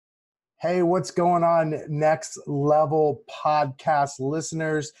Hey, what's going on, Next Level podcast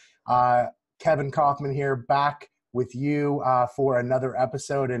listeners? Kevin Kauffman here, back with you for another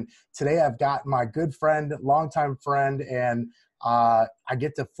episode. And today I've got my good friend, longtime friend, and I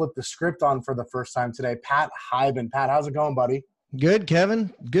get to flip the script on for the first time today, Pat Hiban. Pat, how's it going, buddy? Good,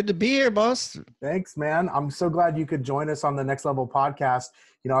 Kevin. Good to be here, boss. Thanks, man. I'm so glad you could join us on the Next Level podcast.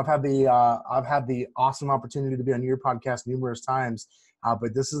 You know, I've had the awesome opportunity to be on your podcast numerous times.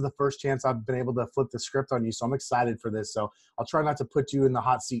 But this is the first chance I've been able to flip the script on you. So I'm excited for this. So I'll try not to put you in the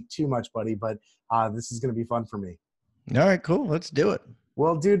hot seat too much, buddy, but this is going to be fun for me. All right, cool. Let's do it.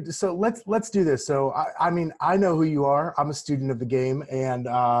 Well, dude, so let's do this. So, I mean, I know who you are. I'm a student of the game. And,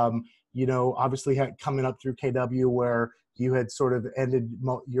 you know, obviously coming up through KW where you had sort of ended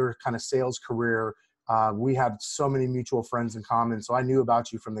your kind of sales career. We have so many mutual friends in common. So I knew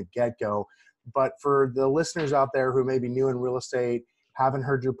about you from the get-go. But for the listeners out there who may be new in real estate, haven't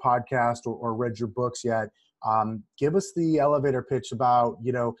heard your podcast or read your books yet, give us the elevator pitch about,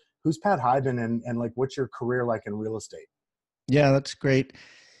 you know, who's Pat Hiban and like, what's your career like in real estate? Yeah, that's great.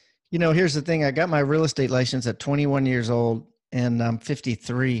 You know, here's the thing. I got my real estate license at 21 years old and I'm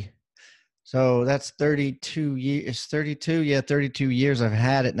 53. So that's 32 years, 32. Yeah, 32 years I've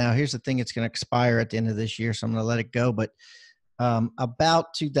had it now. Here's the thing. It's going to expire at the end of this year. So I'm going to let it go. But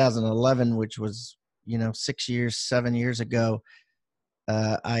about 2011, which was, you know, 7 years ago,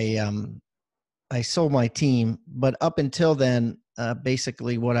 I sold my team, but up until then,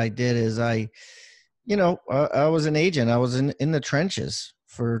 basically what I did is I was an agent. I was in the trenches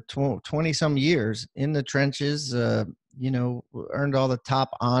for 20 some years in the trenches, earned all the top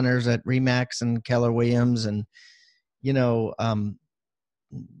honors at Remax and Keller Williams and,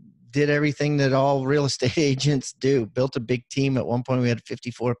 did everything that all real estate agents do. Built a big team. At one point we had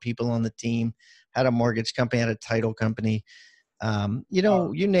 54 people on the team, had a mortgage company, had a title company.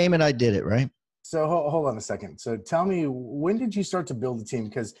 You name it, I did it, right? So hold on a second. So tell me, when did you start to build a team?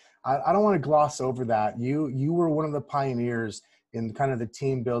 Because I don't want to gloss over that. You were one of the pioneers in kind of the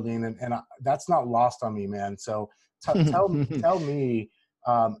team building, and that's not lost on me, man. So tell me,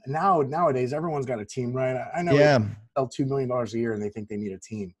 nowadays everyone's got a team, right? I know Yeah. They sell $2 million a year and they think they need a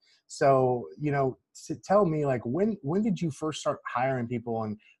team. So, tell me, like, when did you first start hiring people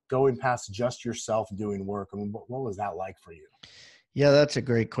and going past just yourself doing work? And what was that like for you? Yeah, that's a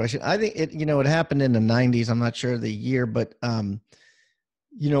great question. I think it happened in the 90s. I'm not sure the year, but,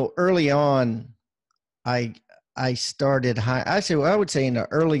 early on, I started I would say in the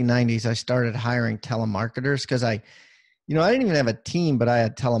early 90s, I started hiring telemarketers because I didn't even have a team, but I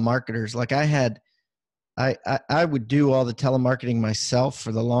had telemarketers. Like I would do all the telemarketing myself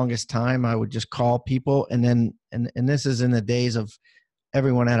for the longest time. I would just call people and then, and this is in the days of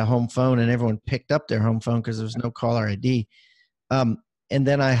everyone had a home phone and everyone picked up their home phone because there was no caller ID. And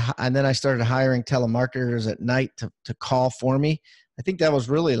then I started hiring telemarketers at night to call for me. I think that was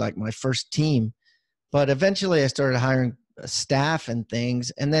really like my first team, but eventually I started hiring staff and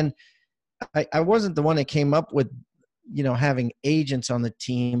things. And then I wasn't the one that came up with, having agents on the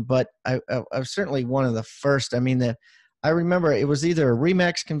team, but I was certainly one of the first. I mean, I remember it was either a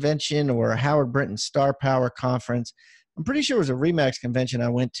Remax convention or a Howard Brinton Star Power conference. I'm pretty sure it was a Remax convention I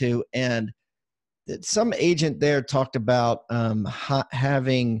went to, and some agent there talked about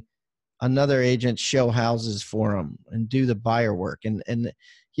having another agent show houses for them and do the buyer work. And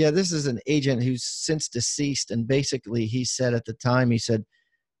yeah, this is an agent who's since deceased. And basically he said at the time, he said,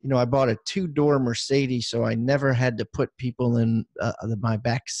 I bought a 2-door Mercedes, so I never had to put people in my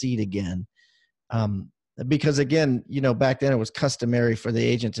back seat again. Because again, back then it was customary for the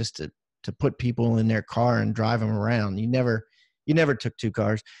agent just to put people in their car and drive them around. You never took 2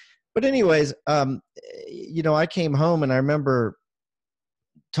 cars. But anyways, I came home and I remember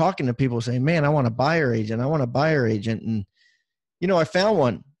talking to people saying, man, I want a buyer agent. And, I found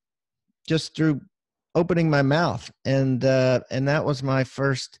one just through opening my mouth. And that was my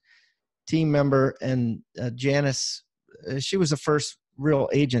first team member. And Janice, she was the first real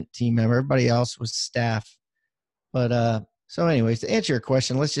agent team member. Everybody else was staff. But so anyways, to answer your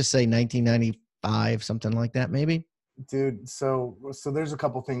question, let's just say 1995, something like that, maybe. Dude, so there's a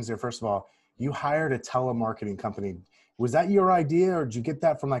couple things there. First of all, you hired a telemarketing company. Was that your idea, or did you get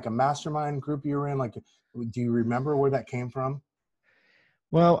that from like a mastermind group you were in? Like, do you remember where that came from?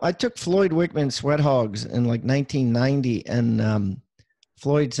 Well, I took Floyd Wickman Sweat Hogs in like 1990, and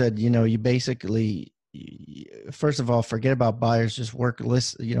Floyd said, you basically, first of all, forget about buyers, just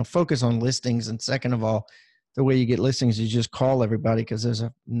focus on listings. And second of all, the way you get listings is just call everybody, because there's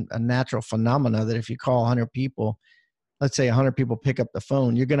a natural phenomena that if you call 100 people, let's say 100 people pick up the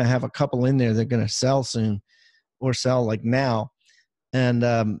phone, you're going to have a couple in there that are going to sell soon or sell like now.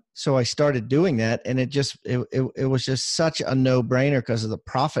 And so I started doing that, and it was just such a no brainer because of the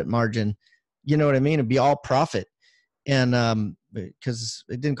profit margin. You know what I mean? It'd be all profit. And because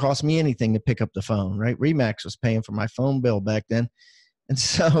it didn't cost me anything to pick up the phone, right? Remax was paying for my phone bill back then. And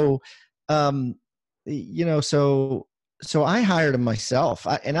so, um, so I hired him myself.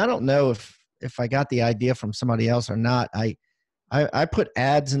 And I don't know if I got the idea from somebody else or not. I put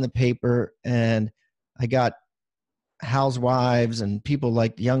ads in the paper, and I got housewives and people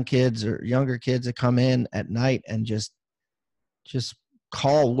like young kids or younger kids that come in at night and just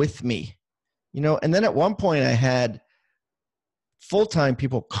call with me, and then at one point I had full-time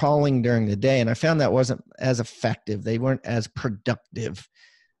people calling during the day, and I found that wasn't as effective. They weren't as productive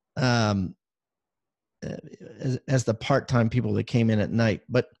um, as the part-time people that came in at night.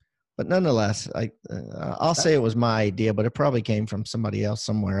 But nonetheless, I'll say it was my idea, but it probably came from somebody else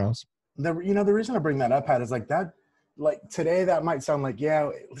somewhere else. The reason I bring that up, Pat, is like that. Like today, that might sound like, yeah,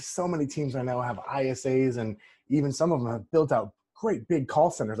 so many teams I know have ISAs, and even some of them have built out great big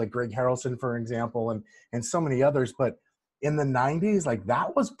call centers, like Greg Harrelson, for example, and so many others. But in the 90s, like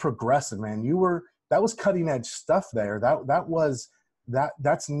that was progressive, man. That was cutting edge stuff there.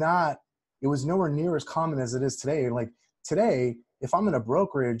 That's not, it was nowhere near as common as it is today. Like today, if I'm in a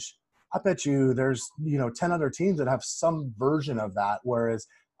brokerage, I bet you there's, 10 other teams that have some version of that. Whereas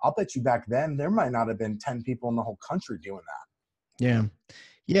I'll bet you back then there might not have been 10 people in the whole country doing that. Yeah.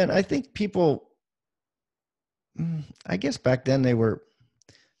 Yeah. And I think people, I guess back then they were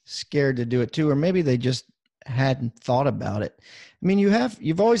scared to do it too, or maybe they just hadn't thought about it. I mean,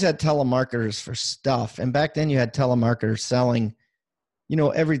 you've always had telemarketers for stuff. And back then you had telemarketers selling,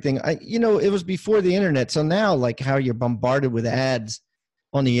 everything. It was before the internet. So now, like how you're bombarded with ads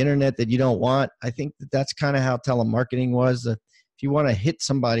on the internet that you don't want, I think that's kind of how telemarketing was. If you want to hit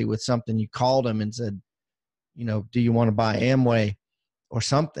somebody with something, you called them and said, do you want to buy Amway or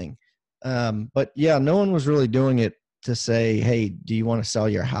something? But yeah, no one was really doing it to say, hey, do you want to sell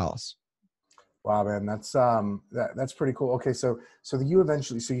your house? Wow, man, that's pretty cool. Okay, so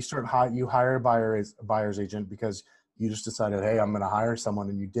you hire a buyer's agent because you just decided, hey, I'm going to hire someone,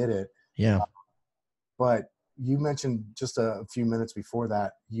 and you did it. Yeah. But you mentioned just a few minutes before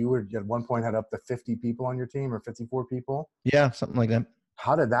that you were at one point had up to 50 people on your team, or 54 people. Yeah, something like that.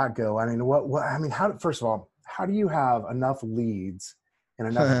 How did that go? I mean, first of all, how do you have enough leads and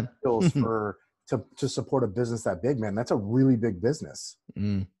enough skills to support a business that big, man? That's a really big business.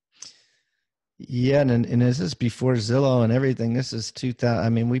 Mm. Yeah. And this is before Zillow and everything. This is 2000. I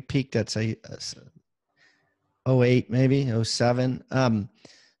mean, we peaked at say 08, maybe 07.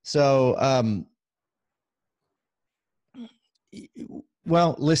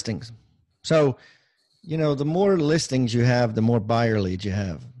 Well, listings. So, the more listings you have, the more buyer leads you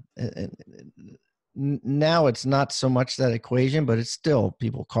have. Now it's not so much that equation, but it's still,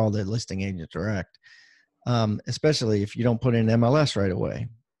 people call the listing agent direct, especially if you don't put in MLS right away.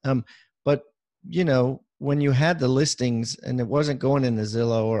 But when you had the listings and it wasn't going into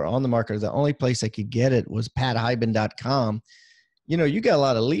Zillow or on the market, the only place I could get it was pathiban.com. You got a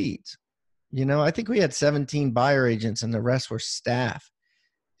lot of leads. I think we had 17 buyer agents and the rest were staff.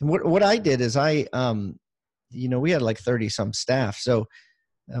 And what I did is we had like 30 some staff. So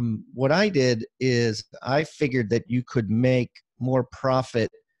what I did is I figured that you could make more profit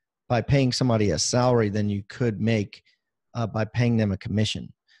by paying somebody a salary than you could make by paying them a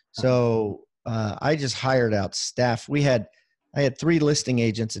commission. So I just hired out staff. I had 3 listing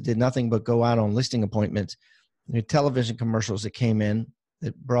agents that did nothing but go out on listing appointments. There were television commercials that came in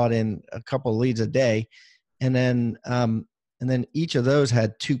that brought in a couple of leads a day. And then each of those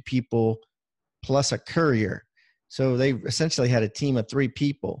had 2 people plus a courier. So they essentially had a team of 3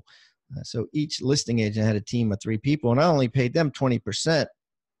 people. So each listing agent had a team of 3 people, and I only paid them 20%,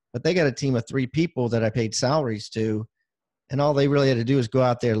 but they got a team of 3 people that I paid salaries to. And all they really had to do is go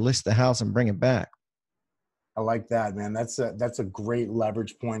out there, list the house, and bring it back. I like that, man. That's a great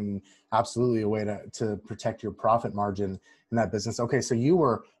leverage point, and absolutely a way to protect your profit margin in that business. Okay, so you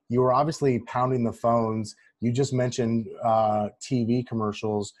were obviously pounding the phones. You just mentioned TV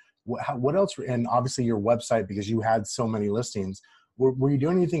commercials. What else? And obviously your website, because you had so many listings. Were you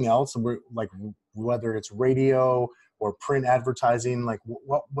doing anything else? Like whether it's radio or print advertising, like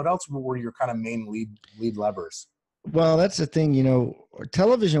what else were your kind of main lead levers? Well, that's the thing,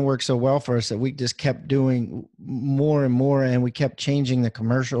 television worked so well for us that we just kept doing more and more, and we kept changing the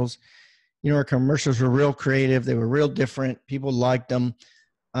commercials. Our commercials were real creative. They were real different. People liked them.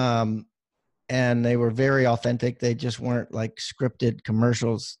 And they were very authentic. They just weren't like scripted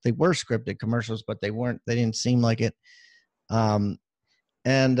commercials. They were scripted commercials, but they didn't seem like it. So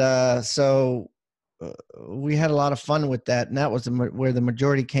we had a lot of fun with that. And that was where the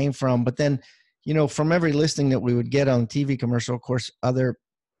majority came from. But then, from every listing that we would get on TV commercial, of course, other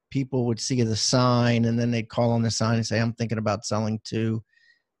people would see the sign and then they'd call on the sign and say, I'm thinking about selling too.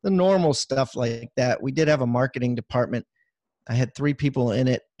 The normal stuff like that. We did have a marketing department. I had 3 people in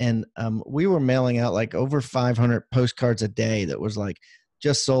it, and we were mailing out like over 500 postcards a day that was like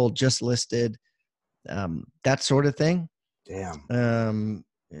just sold, just listed, that sort of thing. Damn.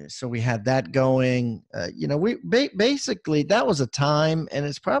 So we had that going. We basically, that was a time, and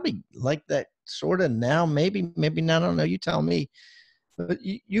it's probably like that sort of now, maybe not. I don't know. You tell me. But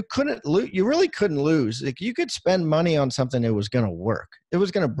you couldn't lose. You really couldn't lose. Like, you could spend money on something that was going to work. It was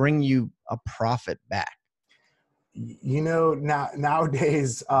going to bring you a profit back.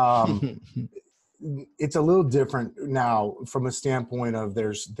 Nowadays, it's a little different now from a standpoint of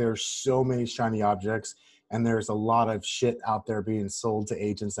there's so many shiny objects, and there's a lot of shit out there being sold to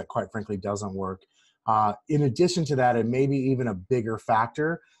agents that quite frankly doesn't work. In addition to that, and maybe even a bigger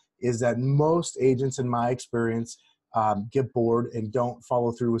factor, is that most agents, in my experience, get bored and don't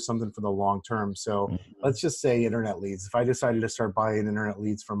follow through with something for the long term. So let's just say internet leads. If I decided to start buying internet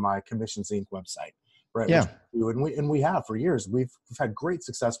leads from my Commissions Inc. website, right? Yeah. And we have for years. We've had great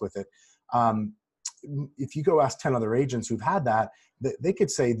success with it. If you go ask 10 other agents who've had that, they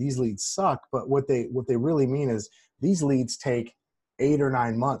could say these leads suck, but what they really mean is these leads take 8 or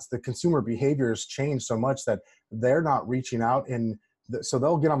 9 months. The consumer behaviors change so much that they're not reaching out, and so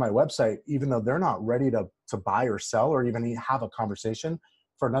they'll get on my website even though they're not ready to buy or sell or even have a conversation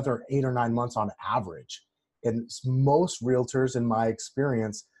for another 8 or 9 months on average. And most realtors, in my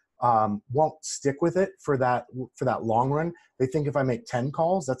experience, won't stick with it for that long run. They think if I make 10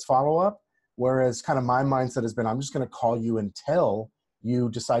 calls, that's follow up. Whereas kind of my mindset has been, I'm just going to call you until you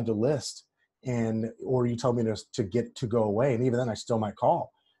decide to list, or you tell me to go away. And even then I still might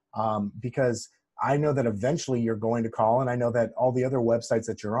call, because I know that eventually you're going to call. And I know that all the other websites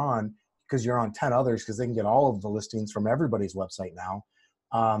that you're on, because you're on 10 others, because they can get all of the listings from everybody's website now.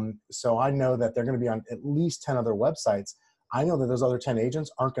 So I know that they're going to be on at least 10 other websites. I know that those other 10 agents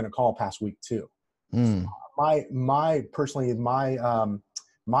aren't going to call past week 2. So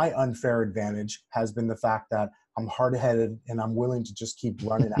my unfair advantage has been the fact that I'm hard-headed and I'm willing to just keep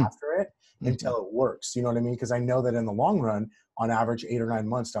running after it until it works. You know what I mean? Because I know that in the long run, on average, 8 or 9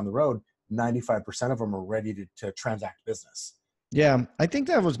 months down the road, 95% of them are ready to transact business. Yeah, I think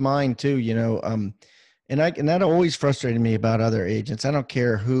that was mine too. And that always frustrated me about other agents. I don't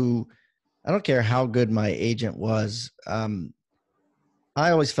care how good my agent was. I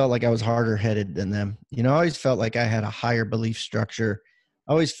always felt like I was harder headed than them. I always felt like I had a higher belief structure.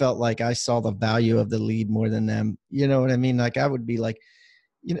 I always felt like I saw the value of the lead more than them. You know what I mean? Like, I would be like,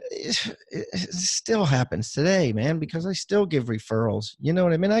 it still happens today, man, because I still give referrals. You know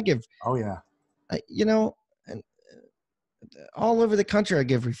what I mean? Oh yeah. And all over the country, I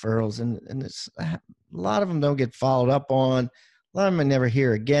give referrals, and it's a lot of them don't get followed up on. A lot of them I never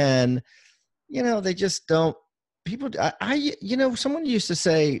hear again. They just don't. People, someone used to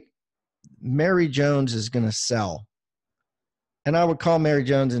say, Mary Jones is going to sell. And I would call Mary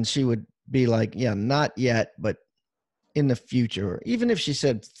Jones and she would be like, yeah, not yet, but in the future. Even if she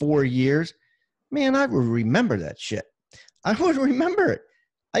said 4 years, man, I would remember that shit. I would remember it.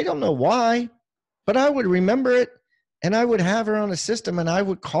 I don't know why, but I would remember it, and I would have her on a system and I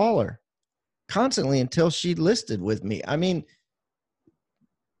would call her constantly until she listed with me. I mean,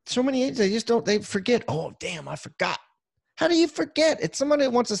 so many agents, they forget. Oh, damn, I forgot. How do you forget? It's somebody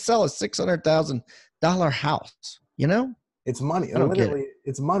that wants to sell a $600,000 house, It's money. I don't get Literally, it.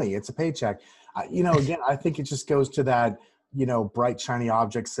 it's money. It's a paycheck. Again, I think it just goes to that, bright, shiny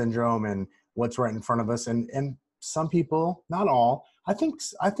object syndrome and what's right in front of us. And some people, not all, I think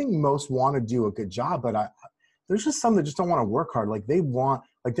most want to do a good job, but there's just some that just don't want to work hard. Like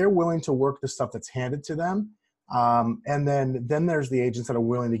they're willing to work the stuff that's handed to them. And then there's the agents that are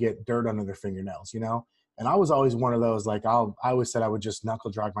willing to get dirt under their fingernails, And I was always one of those, like, I always said I would just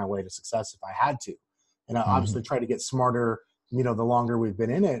knuckle drag my way to success if I had to. And I obviously try to get smarter, the longer we've been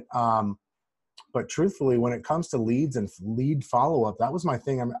in it. But truthfully, when it comes to leads and lead follow-up, that was my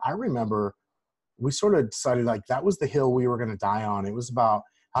thing. I remember we sort of decided like that was the hill we were going to die on. It was about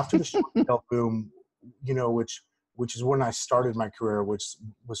after the short sale boom, which is when I started my career, which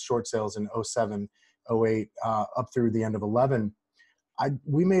was short sales in 07, 08, up through the end of 11.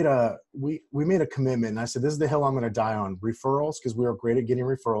 We made a commitment, and I said, this is the hill I'm going to die on. Referrals, because we were great at getting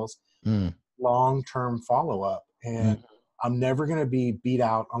referrals. Long-term follow-up, and I'm never going to be beat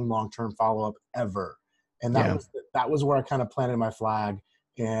out on long-term follow-up ever. And that was where I kind of planted my flag,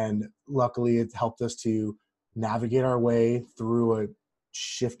 and luckily it helped us to navigate our way through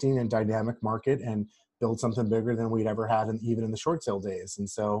shifting and dynamic market and build something bigger than we'd ever had, even in the short sale days. And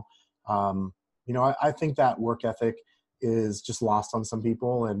so, I think that work ethic is just lost on some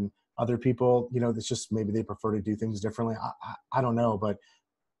people, and other people, it's just maybe they prefer to do things differently. I don't know, but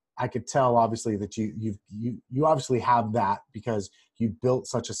I could tell obviously that you obviously have that because you built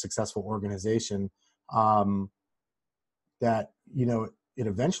such a successful organization, that, it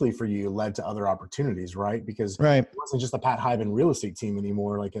eventually for you led to other opportunities, right? Because Right. it wasn't just a Pat Hiban real estate team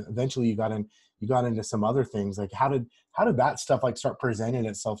anymore. Like eventually you got into some other things. Like how did that stuff like start presenting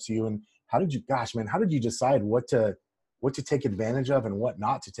itself to you? And how did you decide what to take advantage of and what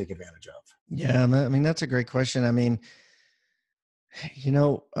not to take advantage of? Yeah. I mean, that's a great question. I mean, you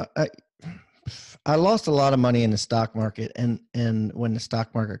know, I lost a lot of money in the stock market, and when the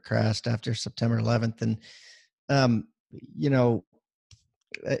stock market crashed after September 11th, and um, you know,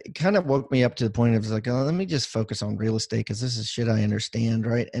 it kind of woke me up to the point of like, oh, let me just focus on real estate because this is shit I understand,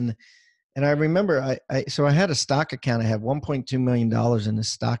 right? And I remember so I had a stock account. I had $1.2 million in the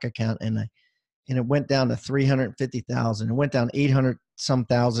stock account, and it went down to 350,000. It went down 800 some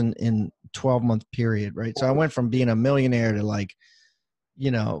thousand in 12-month period, right? So I went from being a millionaire to like,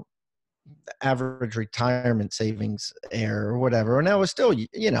 you know, average retirement savings heir or whatever. And I was still,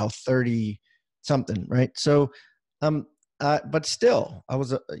 30 something, right? So, but still I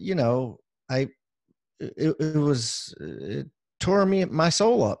was, it tore my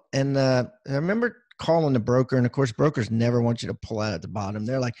soul up. And I remember calling the broker, and of course brokers never want you to pull out at the bottom.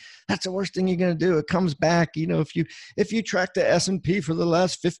 They're like, that's the worst thing you're going to do. It comes back. If you track the S&P for the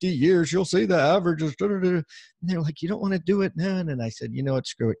last 50 years, you'll see the averages. And they're like, you don't want to do it now. And I said, you know what,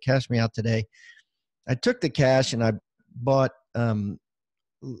 screw it. Cash me out today. I took the cash and I bought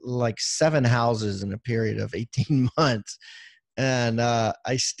like 7 houses in a period of 18 months. And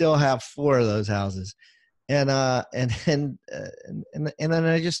I still have 4 of those houses. And then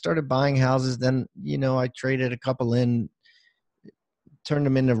I just started buying houses. Then, I traded a couple in, turned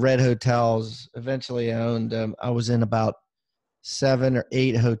them into red hotels. Eventually I was in about 7 or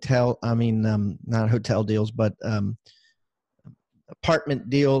 8 not hotel deals, but apartment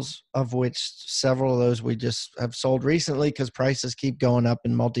deals, of which several of those we just have sold recently because prices keep going up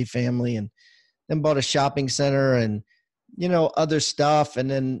in multifamily, and then bought a shopping center and, other stuff. And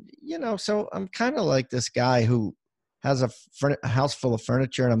then, so I'm kind of like this guy who has a house full of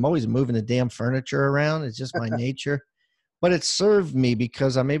furniture, and I'm always moving the damn furniture around. It's just my nature, but it served me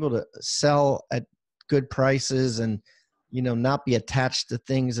because I'm able to sell at good prices and, not be attached to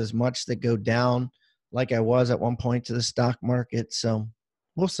things as much that go down like I was at one point to the stock market. So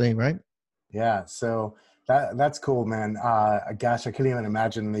we'll see, right? Yeah. So that's cool, man. Gosh, I couldn't even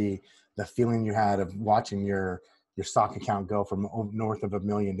imagine the feeling you had of watching your stock account go from north of $1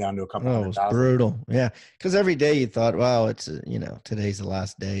 million down to a couple Oh, it hundred was thousand. brutal. Yeah. Because every day you thought, wow, it's, today's the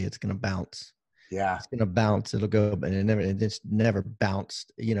last day. It's going to bounce. Yeah. It's going to bounce. It'll go, but it just never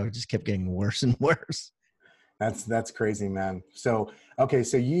bounced. It just kept getting worse and worse. That's crazy, man. So, okay.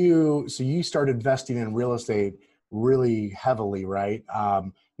 So you started investing in real estate really heavily, right?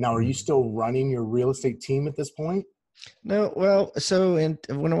 Now, are you still running your real estate team at this point? No, well, so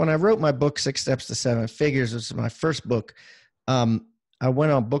when I wrote my book, 6 Steps to 7 Figures, which was my first book, I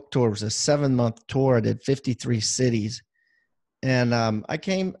went on book tour. It was a 7-month tour. I did 53 cities, and I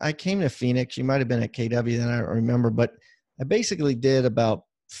came to Phoenix. You might have been at KW then, I don't remember, but I basically did about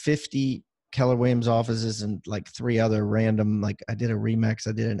 50 Keller Williams offices and like 3 other random, like I did a Remax,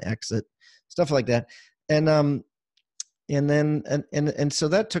 I did an Exit, stuff like that, and so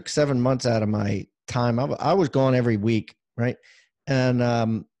that took 7 months out of my time. I was gone every week, right? And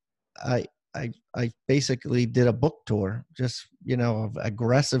I basically did a book tour, just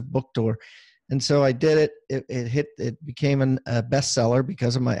aggressive book tour, and so I did it. It became a bestseller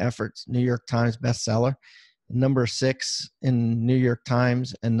because of my efforts. New York Times bestseller, number 6 in New York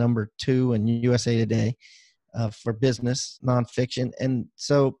Times, and number 2 in USA Today for business nonfiction. And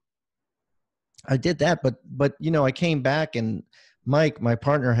so I did that, but I came back, and Mike, my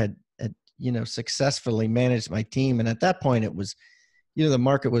partner, had successfully managed my team. And at that point it was, the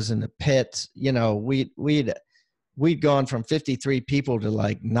market was in the pits. We'd gone from 53 people to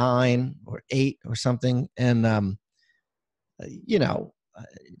like 9 or 8 or something. And, it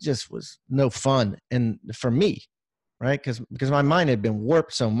just was no fun. And for me, right. Because my mind had been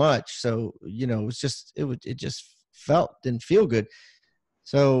warped so much. So, it just didn't feel good.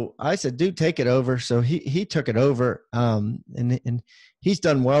 So I said, dude, take it over. So he took it over. And he's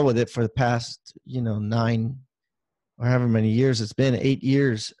done well with it for the past, 9 or however many years it's been, 8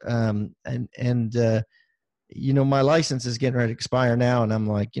 years. My license is getting ready to expire now. And I'm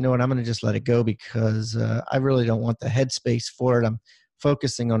like, you know what, I'm going to just let it go because I really don't want the headspace for it. I'm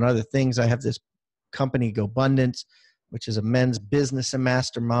focusing on other things. I have this company, GoBundance, which is a men's business and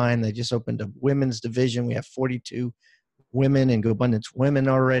mastermind. They just opened a women's division. We have 42 women in GoBundance women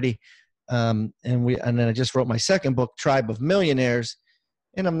already. And then I just wrote my second book, Tribe of Millionaires.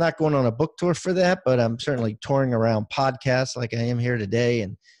 And I'm not going on a book tour for that, but I'm certainly touring around podcasts like I am here today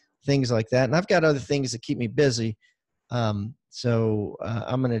and things like that. And I've got other things that keep me busy. So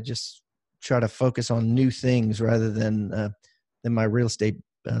I'm going to just try to focus on new things rather than my real estate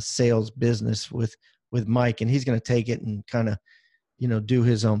sales business with Mike. And he's going to take it and kind of, do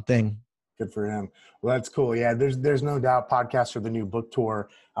his own thing. Good for him. Well, that's cool. Yeah, there's no doubt podcasts are the new book tour.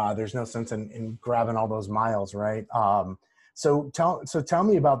 There's no sense in grabbing all those miles, right? So tell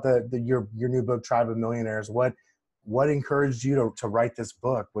me about your new book, Tribe of Millionaires. What encouraged you to write this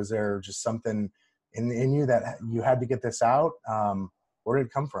book? Was there just something in you that you had to get this out? Where did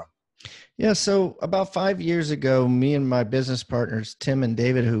it come from? Yeah, so about 5 years ago, me and my business partners, Tim and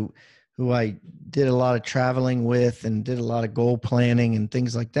David, who I did a lot of traveling with and did a lot of goal planning and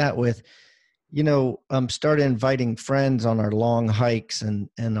things like that with, started inviting friends on our long hikes and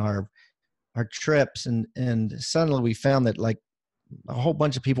our trips. And suddenly we found that like a whole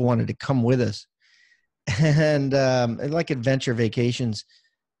bunch of people wanted to come with us and like adventure vacations,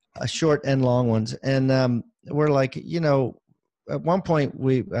 short and long ones. And we're like, at one point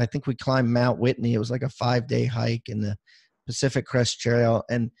I think we climbed Mount Whitney. It was like a 5-day hike in the Pacific Crest Trail.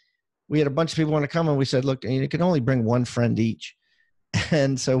 And we had a bunch of people want to come, and we said, look, you can only bring one friend each.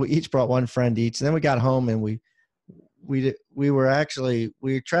 And so we each brought one friend each. And then we got home and we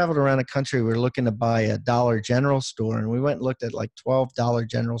traveled around the country. We were looking to buy a Dollar General store, and we went and looked at like 12 Dollar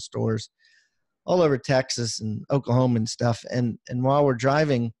General stores all over Texas and Oklahoma and stuff. And while we're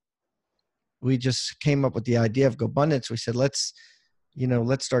driving, we just came up with the idea of GoBundance. We said, let's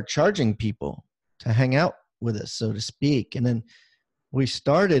start charging people to hang out with us, so to speak. And then we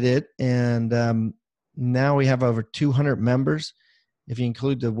started it, and now we have over 200 members. If you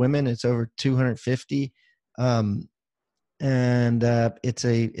include the women, it's over 250.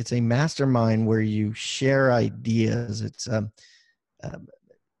 It's a mastermind where you share ideas. It's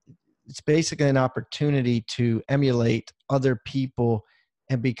basically an opportunity to emulate other people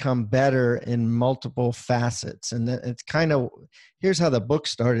and become better in multiple facets. And it's kind of, here's how the book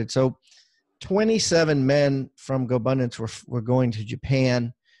started. So 27 men from GoBundance were going to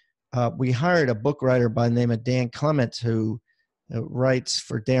Japan. We hired a book writer by the name of Dan Clements, who writes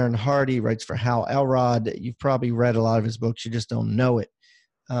for Darren Hardy, writes for Hal Elrod. You've probably read a lot of his books. You just don't know it.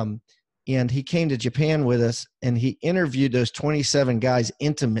 And he came to Japan with us, and he interviewed those 27 guys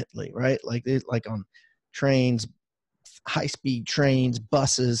intimately, right? Like on trains, high-speed trains,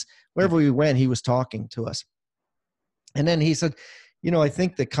 buses, wherever we went, he was talking to us. And then he said, I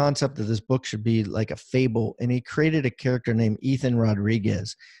think the concept of this book should be like a fable. And he created a character named Ethan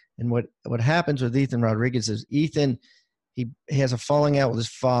Rodriguez. And what happens with Ethan Rodriguez is Ethan, he has a falling out with his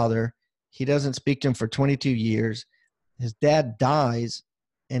father. He doesn't speak to him for 22 years. His dad dies,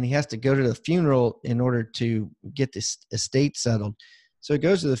 and he has to go to the funeral in order to get this estate settled. So he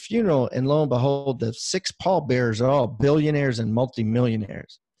goes to the funeral, and lo and behold, the 6 pallbearers are all billionaires and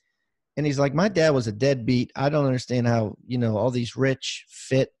multimillionaires. And he's like, my dad was a deadbeat. I don't understand how, all these rich,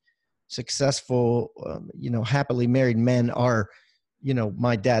 fit, successful, happily married men are,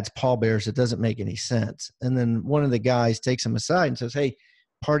 my dad's pallbearers. It doesn't make any sense. And then one of the guys takes him aside and says, hey,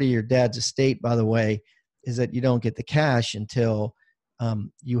 part of your dad's estate, by the way, is that you don't get the cash until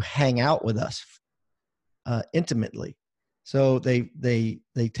you hang out with us intimately. So they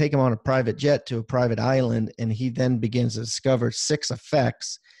take him on a private jet to a private island, and he then begins to discover 6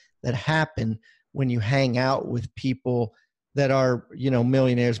 effects that happen when you hang out with people that are,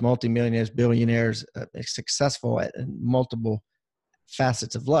 millionaires, multimillionaires, billionaires, successful at multiple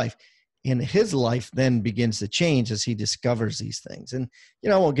facets of life. And his life then begins to change as he discovers these things. And,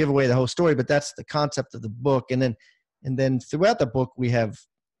 I won't give away the whole story, but that's the concept of the book. And then throughout the book, we have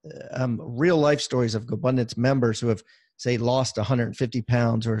real life stories of GoBundance members who have, say, lost 150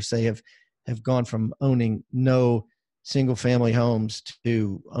 pounds, or say have gone from owning no single family homes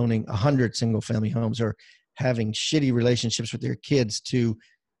to owning 100 single family homes, or having shitty relationships with their kids to,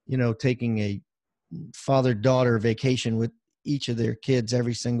 taking a father-daughter vacation with each of their kids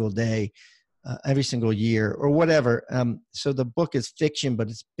every single day, every single year, or whatever. So the book is fiction, but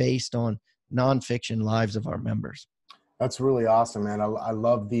it's based on nonfiction lives of our members. That's really awesome, man. I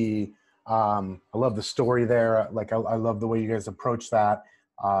love the story there. Like, I love the way you guys approach that.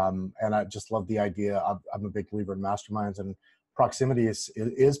 And I just love the idea. I'm a big believer in masterminds, and proximity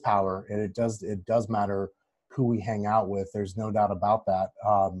is power. And it does matter who we hang out with. There's no doubt about that.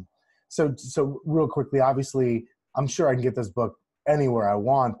 So real quickly, obviously, I'm sure I can get this book anywhere I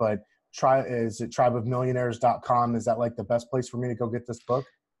want, but is it tribeofmillionaires.com? Is that like the best place for me to go get this book?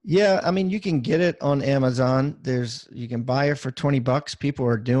 Yeah, I mean, you can get it on Amazon. You can buy it for $20. People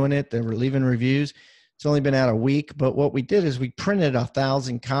are doing it. They were leaving reviews. It's only been out a week, but what we did is we printed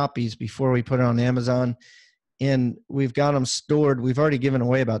 1,000 copies before we put it on Amazon, and we've got them stored. We've already given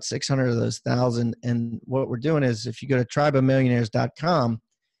away about 600 of those 1,000. And what we're doing is, if you go to tribeofmillionaires.com,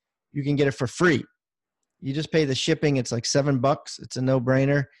 you can get it for free. You just pay the shipping. It's like $7. It's a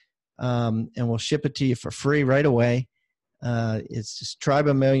no-brainer, and we'll ship it to you for free right away. It's just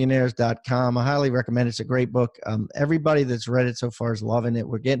tribeofmillionaires.com. I highly recommend it. It's a great book. Everybody that's read it so far is loving it.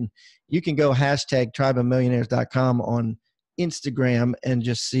 You can go hashtag tribeofmillionaires.com on Instagram and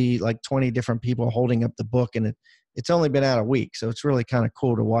just see like 20 different people holding up the book. And it's only been out a week. So it's really kind of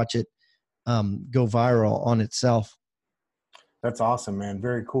cool to watch it go viral on itself. That's awesome, man.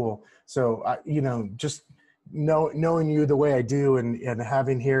 Very cool. So, just knowing you the way I do and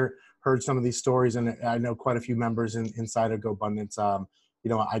having heard some of these stories, and I know quite a few members inside of GoBundance.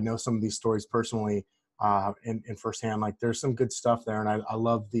 I know some of these stories personally in firsthand. Like, there's some good stuff there, and I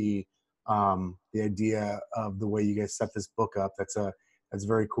love the idea of the way you guys set this book up. That's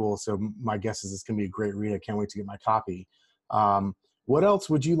very cool. So my guess is it's going to be a great read. I can't wait to get my copy. What else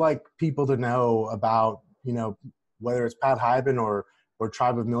would you like people to know about, whether it's Pat Hiban or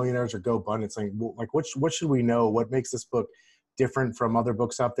Tribe of Millionaires or GoBundance? Like what should we know? What makes this book different from other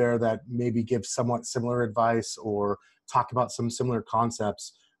books out there that maybe give somewhat similar advice or talk about some similar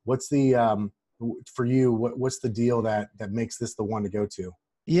concepts? What's the for you? What's the deal that makes this the one to go to?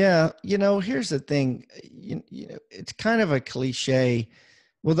 Yeah, here's the thing. It's kind of a cliche.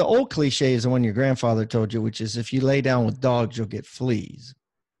 Well, the old cliche is the one your grandfather told you, which is, if you lay down with dogs, you'll get fleas.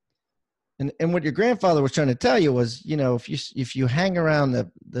 And what your grandfather was trying to tell you was, if you hang around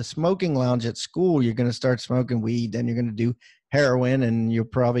the smoking lounge at school, you're going to start smoking weed, then you're going to do heroin, and you're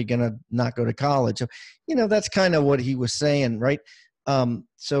probably going to not go to college. So, that's kind of what he was saying, right?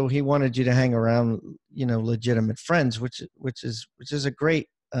 So he wanted you to hang around, legitimate friends, which is a great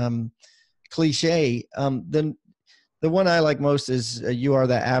cliche. Then the one I like most is you are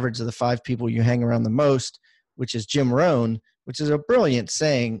the average of the 5 people you hang around the most, which is Jim Rohn, which is a brilliant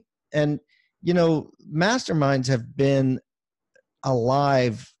saying. And, masterminds have been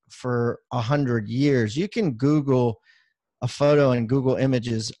alive for 100 years. You can Google a photo and Google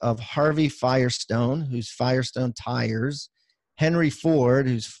images of Harvey Firestone, who's Firestone Tires, Henry Ford,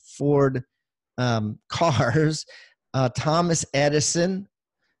 who's Ford Cars, Thomas Edison,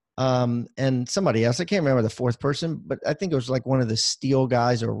 and somebody else. I can't remember the fourth person, but I think it was like one of the steel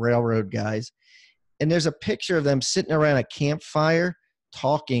guys or railroad guys. And there's a picture of them sitting around a campfire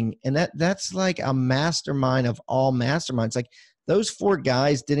talking, and that's like a mastermind of all masterminds. Like, those 4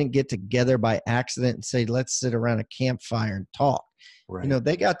 guys didn't get together by accident and say, let's sit around a campfire and talk. Right.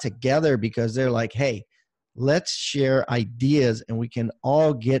 They got together because they're like, hey, let's share ideas and we can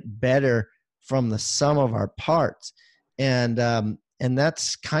all get better from the sum of our parts. And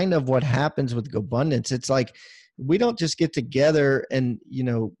that's kind of what happens with GoBundance. It's like, we don't just get together and,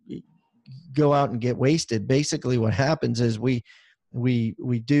 go out and get wasted. Basically what happens is we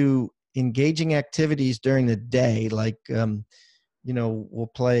do engaging activities during the day, like,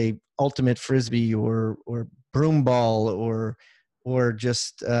 we'll play ultimate frisbee or broom ball or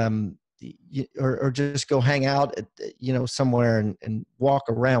just or just go hang out at, somewhere and walk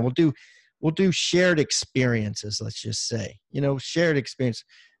around. We'll do shared experiences. Let's just say, shared experience.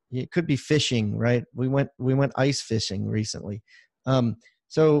 It could be fishing, right? We went ice fishing recently.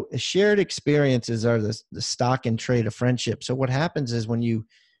 So shared experiences are the stock and trade of friendship. So what happens is when you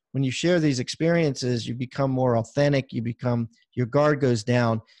share these experiences, you become more authentic, your guard goes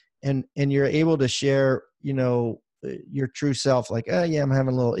down, and you're able to share, your true self. Like, oh yeah, I'm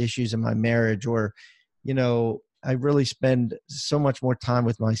having little issues in my marriage, or, I really spend so much more time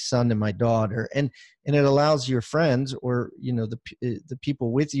with my son and my daughter. And it allows your friends or, the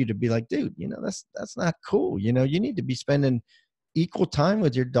people with you to be like, dude, that's not cool. You need to be spending equal time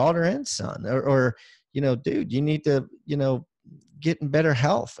with your daughter and son, or dude, you need to, get in better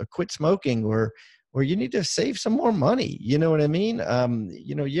health, or quit smoking, or you need to save some more money. You know what I mean?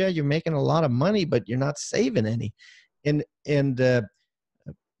 Yeah, you're making a lot of money, but you're not saving any. And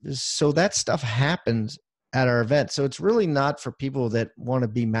so that stuff happens at our event. So it's really not for people that want to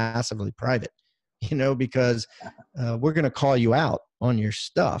be massively private, because we're going to call you out on your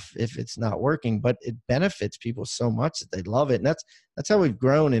stuff if it's not working, but it benefits people so much that they love it. And that's how we've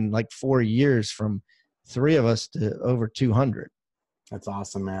grown in like 4 years, from 3 of us to over 200. That's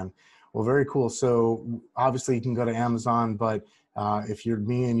awesome, man. Well, very cool. So obviously you can go to Amazon, but if you're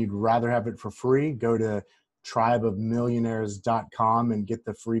me and you'd rather have it for free, go to tribeofmillionaires.com and get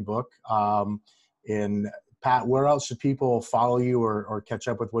the free book. And Pat, where else should people follow you or catch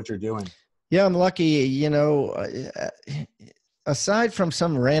up with what you're doing? Yeah, I'm lucky, aside from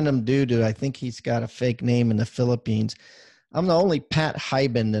some random dude who I think he's got a fake name in the Philippines, I'm the only Pat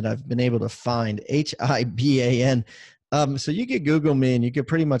Hiban that I've been able to find, Hiban. So you could Google me and you could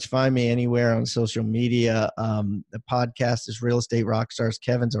pretty much find me anywhere on social media. The podcast is Real Estate Rockstars.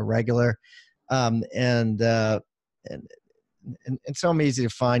 Kevin's a regular. And so I'm easy to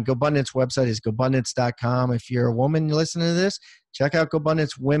find. GoBundance website is GoBundance.com. If you're a woman listening to this, check out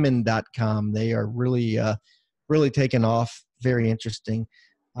GoBundanceWomen.com. They are really, really taking off. Very interesting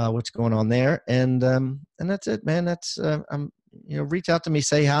what's going on there. And that's it, man. That's reach out to me,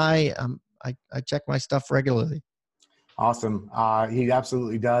 say hi. I check my stuff regularly. Awesome. He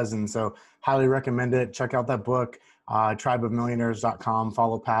absolutely does. And so highly recommend it. Check out that book, tribeofmillionaires.com.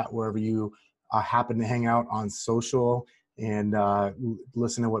 Follow Pat wherever you happen to hang out on social, and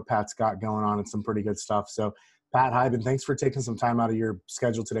listen to what Pat's got going on and some pretty good stuff. So Pat Hiban, thanks for taking some time out of your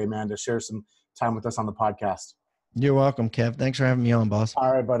schedule today, man, to share some time with us on the podcast. You're welcome, Kev. Thanks for having me on, boss.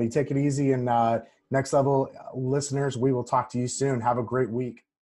 All right, buddy. Take it easy. And next level listeners, we will talk to you soon. Have a great week.